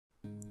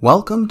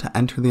Welcome to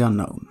Enter the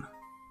Unknown.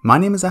 My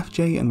name is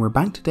FJ and we're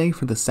back today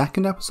for the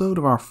second episode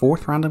of our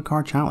 4th random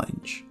card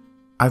challenge.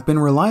 I've been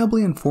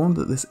reliably informed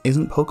that this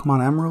isn't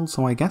Pokémon Emerald,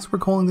 so I guess we're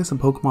calling this a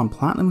Pokémon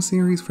Platinum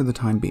series for the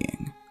time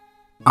being.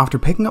 After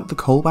picking up the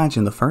Coal Badge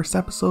in the first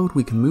episode,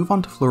 we can move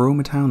on to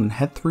Floroma Town and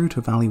head through to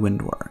Valley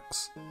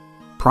Windworks.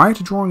 Prior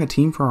to drawing a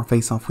team for our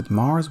face-off with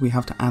Mars, we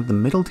have to add the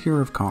middle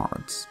tier of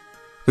cards.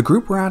 The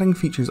group we're adding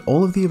features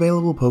all of the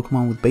available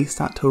Pokemon with base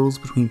stat totals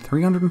between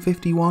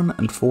 351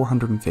 and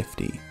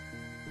 450.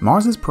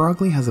 Mars's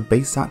Purugly has a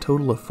base stat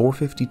total of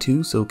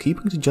 452, so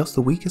keeping to just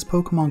the weakest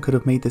Pokemon could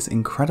have made this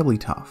incredibly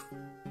tough.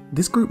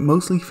 This group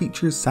mostly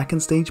features second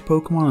stage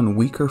Pokemon and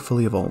weaker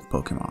fully evolved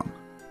Pokemon.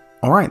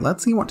 Alright,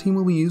 let's see what team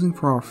we'll be using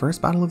for our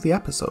first battle of the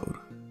episode.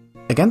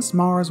 Against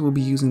Mars, we'll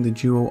be using the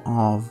duo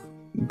of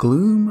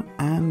Gloom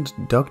and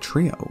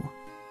Dugtrio.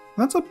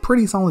 That's a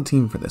pretty solid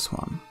team for this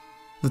one.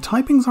 The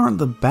typings aren't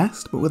the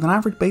best, but with an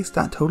average base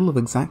stat total of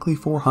exactly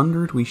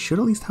 400, we should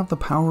at least have the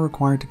power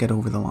required to get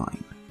over the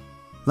line.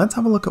 Let's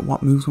have a look at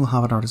what moves we'll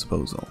have at our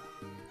disposal.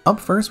 Up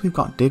first, we've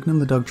got Dignum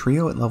the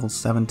Dugtrio at level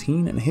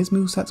 17, and his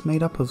moveset's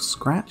made up of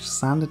Scratch,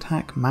 Sand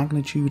Attack,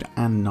 Magnitude,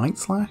 and Night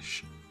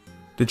Slash.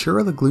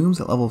 Datura the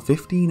Gloom's at level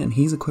 15, and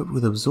he's equipped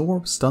with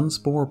Absorb, Stun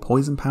Spore,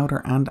 Poison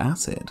Powder, and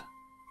Acid.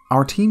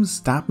 Our team's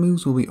stab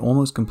moves will be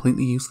almost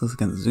completely useless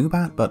against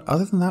Zubat, but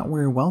other than that,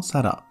 we're well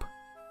set up.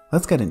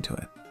 Let's get into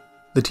it.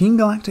 The Team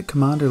Galactic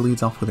Commander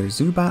leads off with her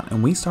Zubat,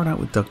 and we start out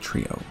with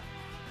Dugtrio.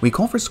 We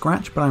call for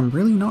Scratch, but I'm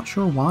really not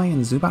sure why,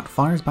 and Zubat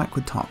fires back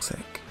with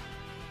Toxic.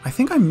 I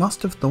think I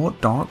must have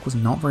thought Dark was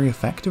not very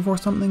effective or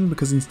something,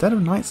 because instead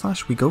of Night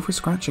Slash we go for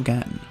Scratch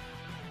again.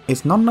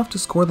 It's not enough to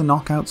score the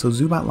knockout, so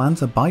Zubat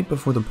lands a bite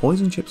before the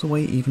poison chips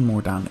away even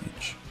more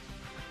damage.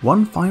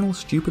 One final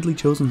stupidly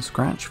chosen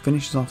Scratch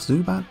finishes off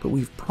Zubat, but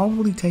we've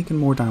probably taken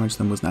more damage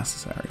than was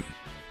necessary.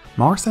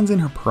 Mars sends in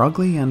her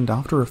Purugly, and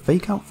after a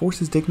fake out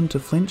forces Dignum to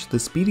flinch, the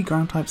speedy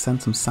ground type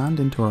sends some sand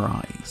into her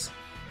eyes.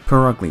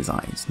 Purugly's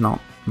eyes,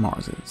 not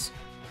Mars's.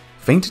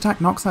 Feint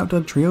Attack knocks out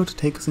Dugtrio to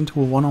take us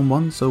into a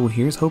one-on-one, so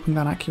here's hoping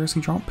that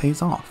accuracy drop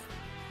pays off.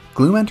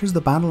 Gloom enters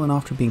the battle and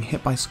after being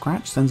hit by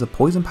Scratch sends a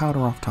Poison Powder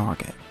off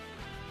target.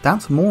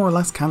 That's more or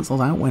less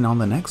cancelled out when on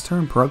the next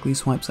turn Purugly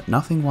swipes at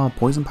nothing while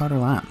Poison Powder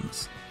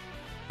lands.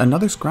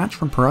 Another Scratch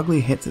from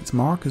Purugly hits its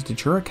mark as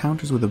Datura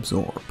counters with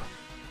Absorb.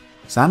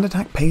 Sand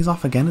Attack pays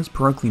off again as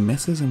Purugly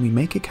misses and we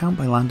make it count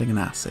by landing an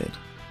Acid.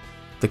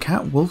 The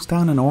cat wolfs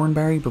down an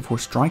Oranberry before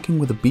striking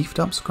with a beefed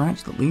up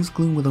Scratch that leaves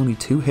Gloom with only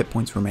 2 hit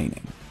points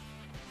remaining.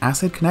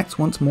 Acid connects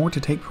once more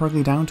to take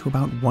Purugly down to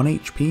about 1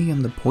 HP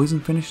and the poison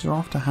finishes her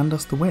off to hand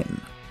us the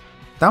win.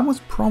 That was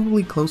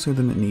probably closer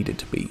than it needed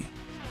to be.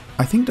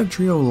 I think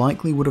Dugtrio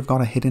likely would have got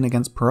a hit in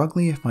against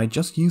Purugly if I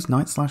just used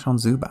Night Slash on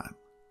Zubat.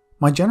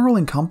 My general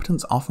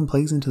incompetence often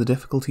plays into the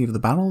difficulty of the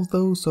battles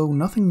though, so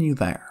nothing new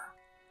there.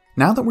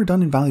 Now that we're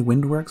done in Valley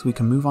Windworks, we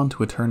can move on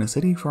to Eterna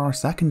City for our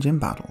second gym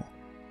battle.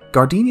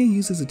 Gardenia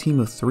uses a team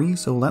of 3,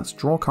 so let's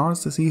draw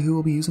cards to see who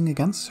we'll be using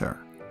against her.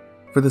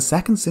 For the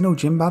second Sinnoh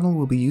gym battle,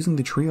 we'll be using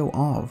the trio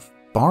of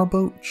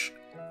Barboach,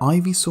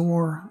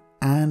 Ivysaur,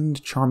 and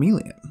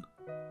Charmeleon.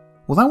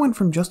 Well, that went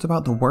from just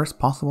about the worst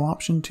possible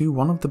option to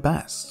one of the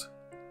best.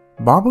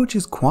 Barboach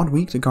is quad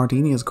weak to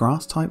Gardenia's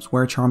grass types,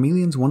 where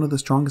Charmeleon's one of the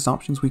strongest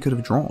options we could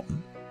have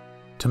drawn.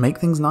 To make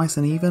things nice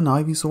and even,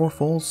 Ivysaur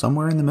falls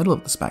somewhere in the middle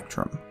of the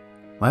spectrum.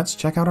 Let's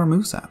check out our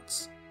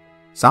movesets.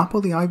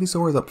 Sapo the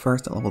Ivysaur is up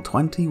first at level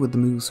 20 with the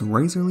moves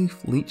Razor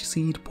Leaf, Leech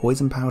Seed,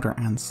 Poison Powder,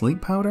 and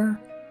Sleep Powder.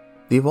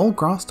 The evolved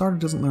grass starter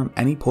doesn't learn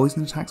any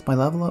poison attacks by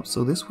level up,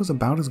 so this was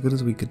about as good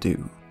as we could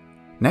do.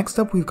 Next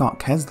up we've got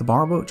Kez the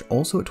Barboach,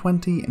 also at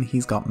 20, and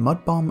he's got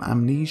Mud Bomb,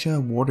 Amnesia,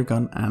 Water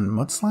Gun, and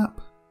Mud Slap.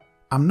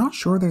 I'm not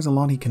sure there's a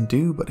lot he can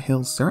do, but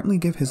he'll certainly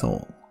give his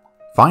all.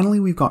 Finally,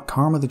 we've got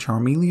Karma the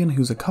Charmeleon,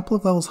 who's a couple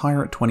of levels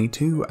higher at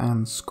 22,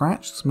 and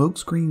Scratch,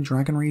 Smokescreen,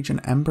 Dragon Rage,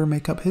 and Ember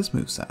make up his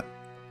moveset.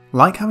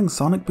 Like having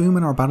Sonic Boom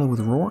in our battle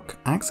with Rourke,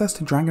 access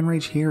to Dragon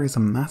Rage here is a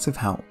massive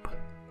help.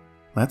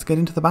 Let's get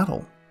into the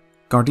battle.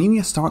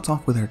 Gardenia starts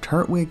off with her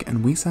Turtwig,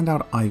 and we send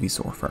out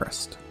Ivysaur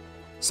first.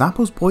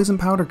 Sapo's Poison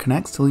Powder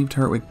connects to leave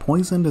Turtwig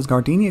poisoned as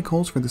Gardenia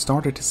calls for the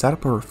starter to set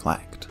up a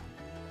Reflect.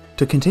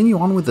 To continue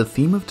on with the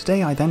theme of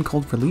today, I then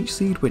called for Leech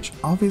Seed, which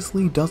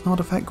obviously does not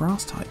affect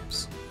grass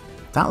types.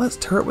 That lets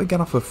Turtwig get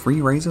off a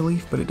free Razor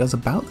Leaf, but it does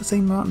about the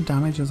same amount of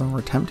damage as our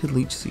attempted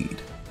Leech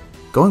Seed.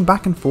 Going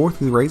back and forth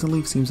with Razor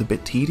Leaf seems a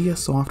bit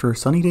tedious, so after a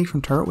Sunny Day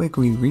from Turtwig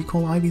we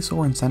recall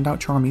Ivysaur and send out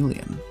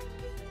Charmeleon.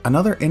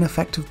 Another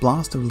ineffective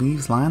blast of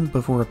leaves land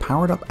before a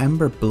powered up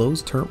Ember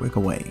blows Turtwig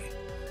away.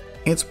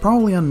 It's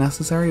probably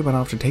unnecessary, but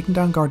after taking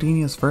down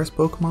Gardenia's first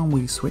Pokemon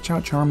we switch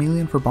out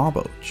Charmeleon for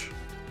Barboach.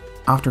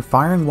 After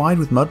firing wide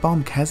with Mud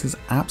Bomb, Kez is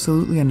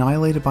absolutely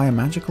annihilated by a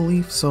Magical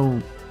Leaf,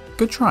 so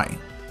good try.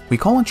 We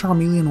call on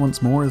Charmeleon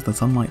once more as the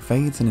sunlight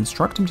fades and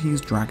instruct him to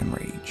use Dragon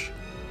Rage.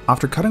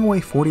 After cutting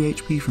away 40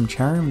 HP from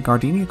Cherrim,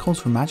 Gardenia calls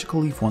for Magical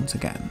Leaf once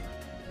again.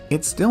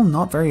 It's still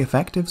not very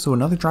effective, so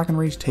another Dragon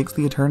Rage takes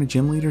the Eterna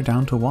Gym Leader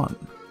down to 1.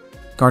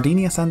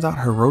 Gardenia sends out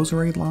her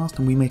Roserade last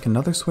and we make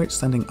another switch,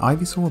 sending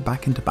Ivysaur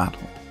back into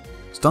battle.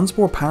 Stun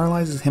Spore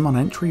paralyzes him on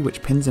entry,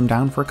 which pins him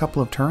down for a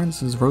couple of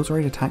turns as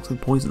Roserade attacks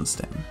with Poison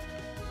Sting.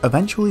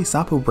 Eventually,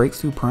 Sapo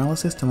breaks through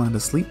paralysis to land a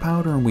Sleep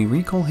Powder and we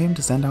recall him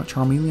to send out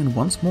Charmeleon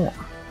once more.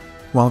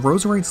 While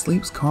Roserade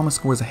sleeps, Karma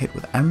scores a hit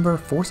with Ember,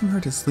 forcing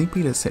her to sleep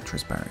eat a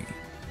Citrus Berry.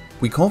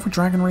 We call for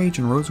Dragon Rage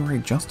and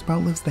Roserade just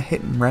about lives the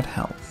hit in red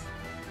health.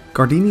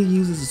 Gardenia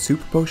uses a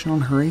Super Potion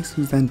on her ace,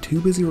 who's then too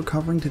busy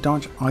recovering to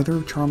dodge either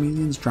of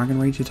Charmeleon's Dragon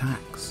Rage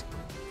attacks.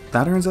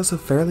 That earns us a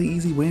fairly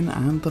easy win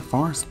and the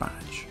Forest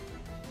Badge.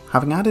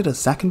 Having added a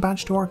second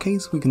badge to our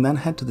case, we can then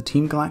head to the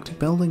Team Galactic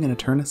building in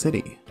Eterna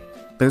City.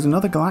 There's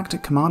another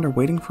Galactic Commander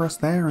waiting for us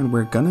there and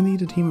we're gonna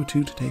need a team of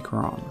 2 to take her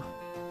on.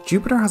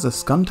 Jupiter has a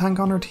Skuntank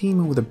on her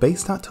team and with a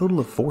base stat total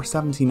of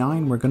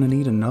 479 we're gonna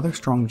need another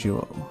strong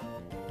duo.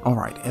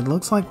 Alright, it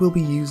looks like we'll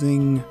be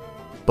using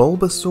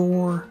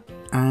Bulbasaur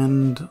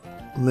and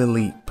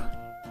Lileep.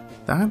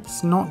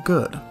 That's not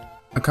good.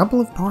 A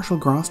couple of partial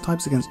grass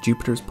types against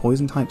Jupiter's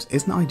poison types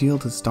isn't ideal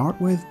to start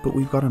with, but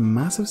we've got a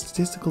massive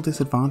statistical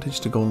disadvantage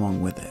to go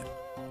along with it.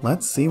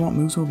 Let's see what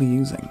moves we'll be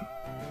using.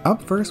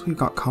 Up first we've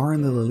got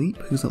Karin the Lileep,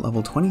 who's at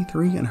level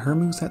 23 and her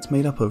moveset's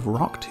made up of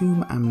Rock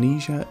Tomb,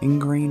 Amnesia,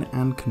 Ingrain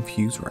and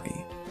Confuse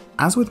Ray.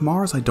 As with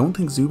Mars, I don't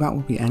think Zubat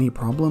will be any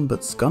problem,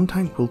 but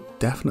Skuntank will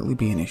definitely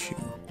be an issue.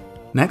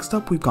 Next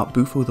up we've got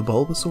Bufo the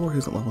Bulbasaur,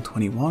 who's at level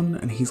 21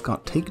 and he's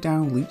got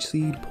Takedown, Leech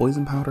Seed,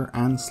 Poison Powder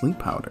and Sleep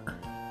Powder.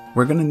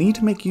 We're going to need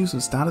to make use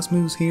of status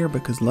moves here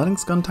because letting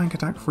Skuntank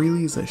attack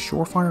freely is a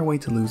surefire way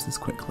to lose this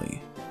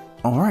quickly.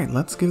 Alright,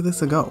 let's give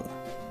this a go.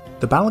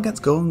 The battle gets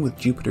going with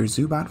Jupiter's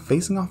Zubat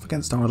facing off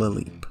against our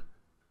Lileep.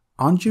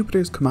 On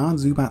Jupiter's command,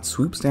 Zubat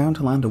swoops down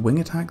to land a wing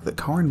attack that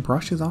Karin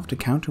brushes off to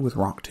counter with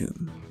Rock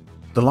Tomb.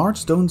 The large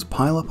stones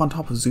pile up on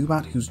top of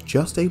Zubat, who's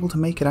just able to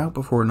make it out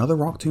before another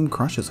Rock Tomb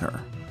crushes her.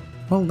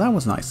 Well, that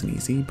was nice and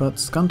easy, but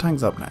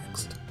Skuntank's up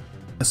next.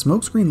 A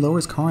smokescreen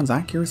lowers Karin's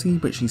accuracy,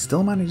 but she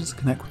still manages to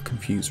connect with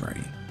Confuse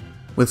Ray.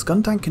 With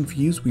Skuntank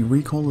confused, we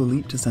recall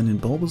Lileep to send in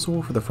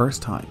Bulbasaur for the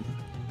first time.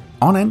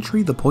 On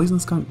entry, the Poison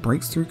Skunk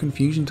breaks through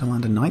confusion to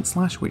land a Night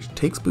Slash which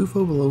takes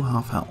Bufo below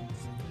half health.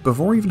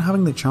 Before even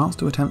having the chance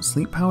to attempt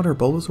Sleep Powder,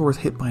 Bulbasaur is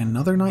hit by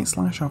another Night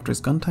Slash after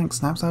Skuntank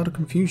snaps out of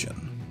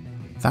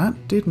confusion.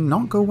 That did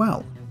not go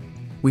well.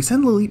 We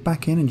send Lileep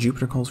back in and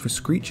Jupiter calls for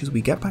Screech as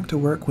we get back to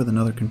work with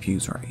another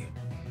Confuse Ray.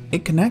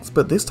 It connects,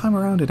 but this time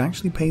around it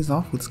actually pays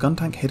off with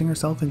Skuntank hitting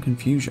herself in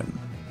confusion.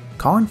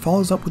 Karin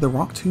follows up with a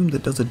Rock Tomb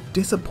that does a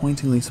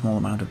disappointingly small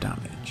amount of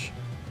damage.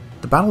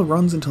 The battle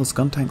runs until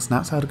Skuntank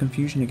snaps out of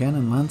confusion again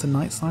and lands a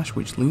Night Slash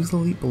which leaves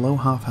Lileep below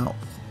half health.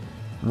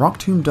 Rock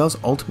Tomb does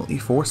ultimately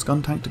force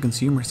Skuntank to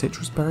consume her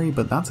Citrus Berry,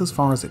 but that's as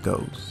far as it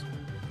goes.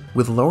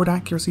 With lowered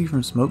accuracy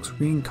from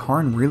Smokescreen,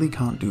 Karin really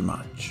can't do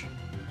much.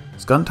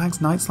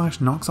 Skuntank's Night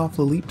Slash knocks off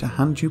Lileep to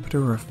hand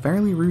Jupiter a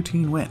fairly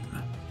routine win.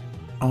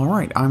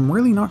 Alright, I'm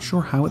really not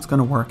sure how it's going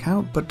to work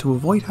out, but to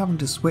avoid having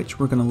to switch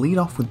we're going to lead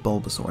off with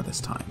Bulbasaur this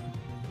time.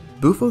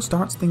 Bufo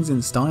starts things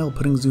in style,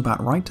 putting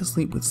Zubat right to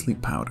sleep with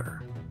Sleep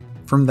Powder.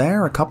 From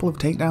there, a couple of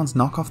takedowns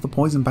knock off the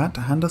Poison Bat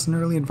to hand us an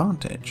early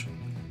advantage.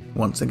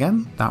 Once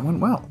again, that went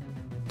well.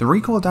 The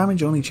recoil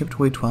damage only chipped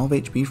away 12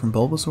 HP from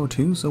Bulbasaur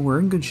too, so we're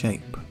in good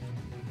shape.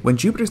 When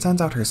Jupiter sends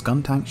out her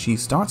Skuntank, she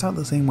starts out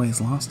the same way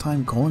as last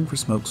time, calling for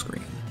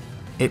Smokescreen.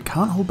 It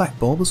can't hold back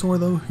Bulbasaur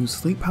though, whose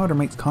Sleep Powder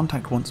makes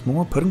contact once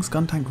more, putting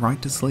Skuntank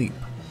right to sleep.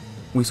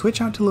 We switch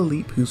out to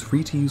Lileep, who's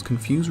free to use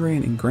Confuse Ray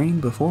and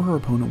Ingrain before her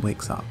opponent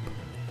wakes up.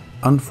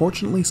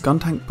 Unfortunately,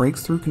 Skuntank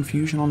breaks through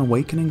confusion on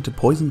awakening to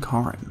poison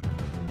Karin.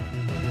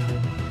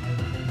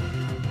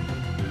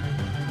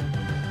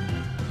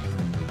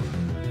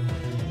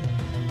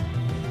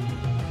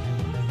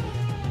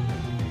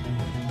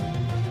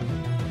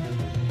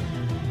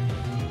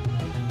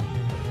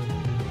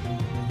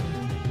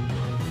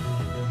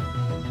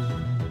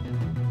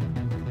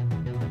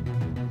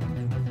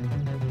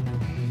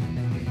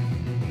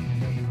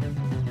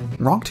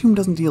 Rock Tomb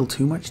doesn't deal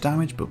too much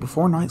damage, but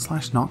before Night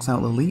Slash knocks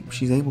out Lileep,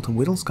 she's able to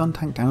whittle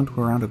Skuntank down to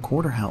around a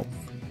quarter health.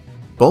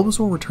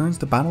 Bulbasaur returns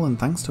to battle and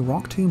thanks to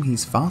Rock Tomb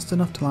he's fast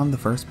enough to land the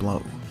first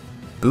blow.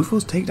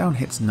 Bufo's takedown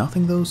hits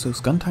nothing though, so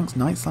Skuntank's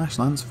Night Slash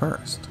lands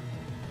first.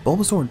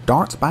 Bulbasaur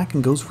darts back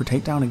and goes for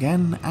takedown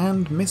again,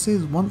 and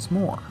misses once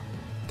more.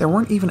 There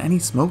weren't even any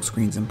smoke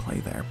screens in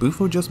play there,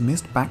 Bufo just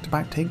missed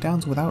back-to-back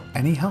takedowns without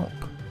any help.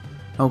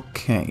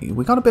 Okay,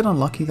 we got a bit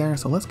unlucky there,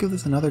 so let's give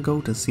this another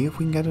go to see if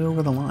we can get it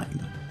over the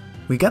line.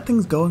 We get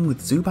things going with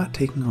Zubat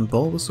taking on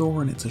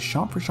Bulbasaur, and it's a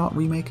shot-for-shot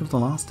remake of the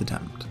last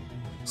attempt.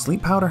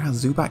 Sleep Powder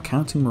has Zubat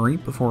counting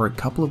Mareep before a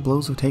couple of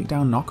blows of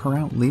takedown knock her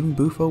out, leaving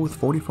Bufo with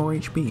 44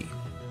 HP.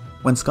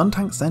 When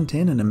Skuntank's sent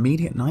in, an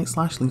immediate Night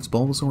Slash leaves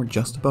Bulbasaur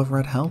just above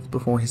red health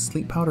before his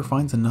Sleep Powder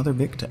finds another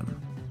victim.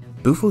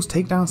 Bufo's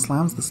takedown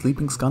slams the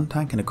sleeping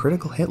Skuntank and a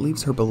critical hit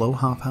leaves her below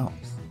half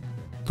health.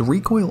 The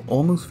recoil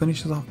almost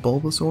finishes off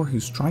Bulbasaur, who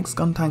strikes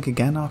Skuntank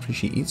again after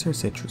she eats her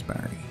Citrus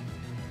Berry.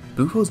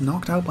 Bufo's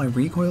knocked out by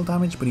recoil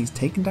damage, but he's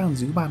taken down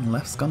Zubat and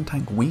left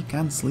Skuntank weak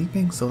and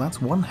sleeping, so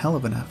that's one hell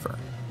of an effort.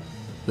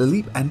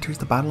 Lileep enters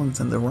the battle and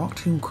sends the Rock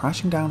Tomb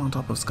crashing down on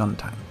top of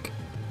Skuntank.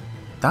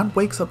 That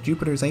wakes up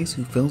Jupiter's Ace,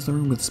 who fills the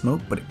room with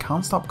smoke, but it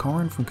can't stop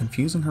Corrin from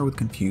confusing her with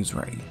Confuse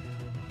Ray.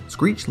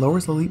 Screech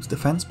lowers the Leap's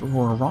defense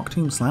before a rock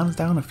tomb slams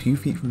down a few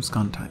feet from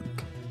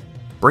Skuntank.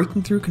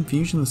 Breaking through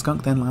confusion, the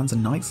skunk then lands a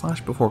Night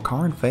Slash before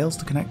Corrin fails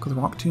to connect with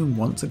Rock Tomb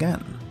once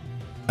again.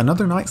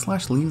 Another Night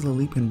Slash leaves the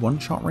Leap in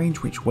one-shot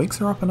range, which wakes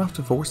her up enough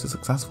to force a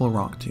successful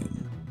Rock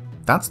Tomb.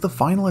 That's the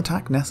final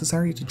attack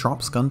necessary to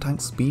drop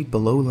Skuntank's speed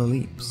below the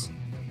Leap's.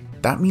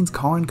 That means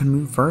Corrin can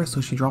move first,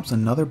 so she drops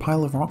another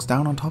pile of rocks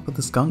down on top of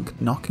the skunk,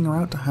 knocking her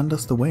out to hand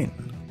us the win.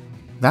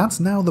 That's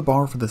now the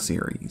bar for the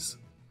series.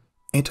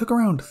 It took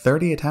around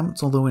 30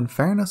 attempts, although in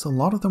fairness a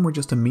lot of them were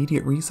just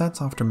immediate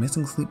resets after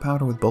missing Sleep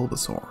Powder with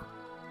Bulbasaur.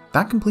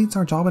 That completes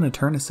our job in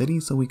Eterna City,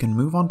 so we can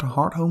move on to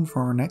Hearthome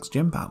for our next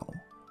gym battle.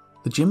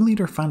 The gym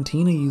leader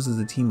Fantina uses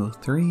a team of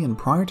 3, and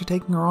prior to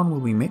taking her on we'll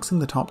be mixing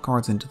the top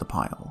cards into the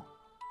pile.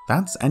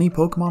 That's any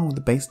Pokemon with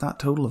a base stat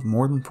total of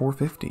more than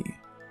 450.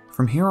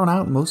 From here on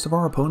out, most of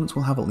our opponents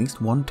will have at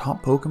least one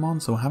top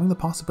Pokemon, so having the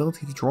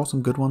possibility to draw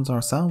some good ones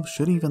ourselves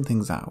should even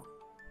things out.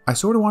 I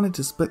sorta wanted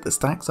to split the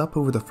stacks up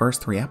over the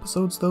first 3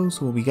 episodes though,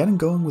 so we'll be getting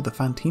going with the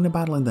Fantina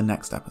battle in the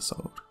next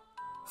episode.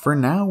 For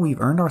now,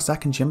 we've earned our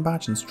second gym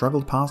badge and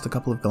struggled past a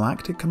couple of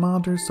Galactic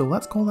Commanders, so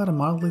let's call that a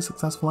mildly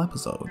successful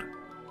episode.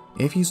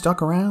 If you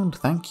stuck around,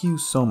 thank you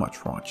so much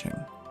for watching,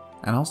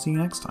 and I'll see you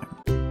next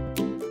time.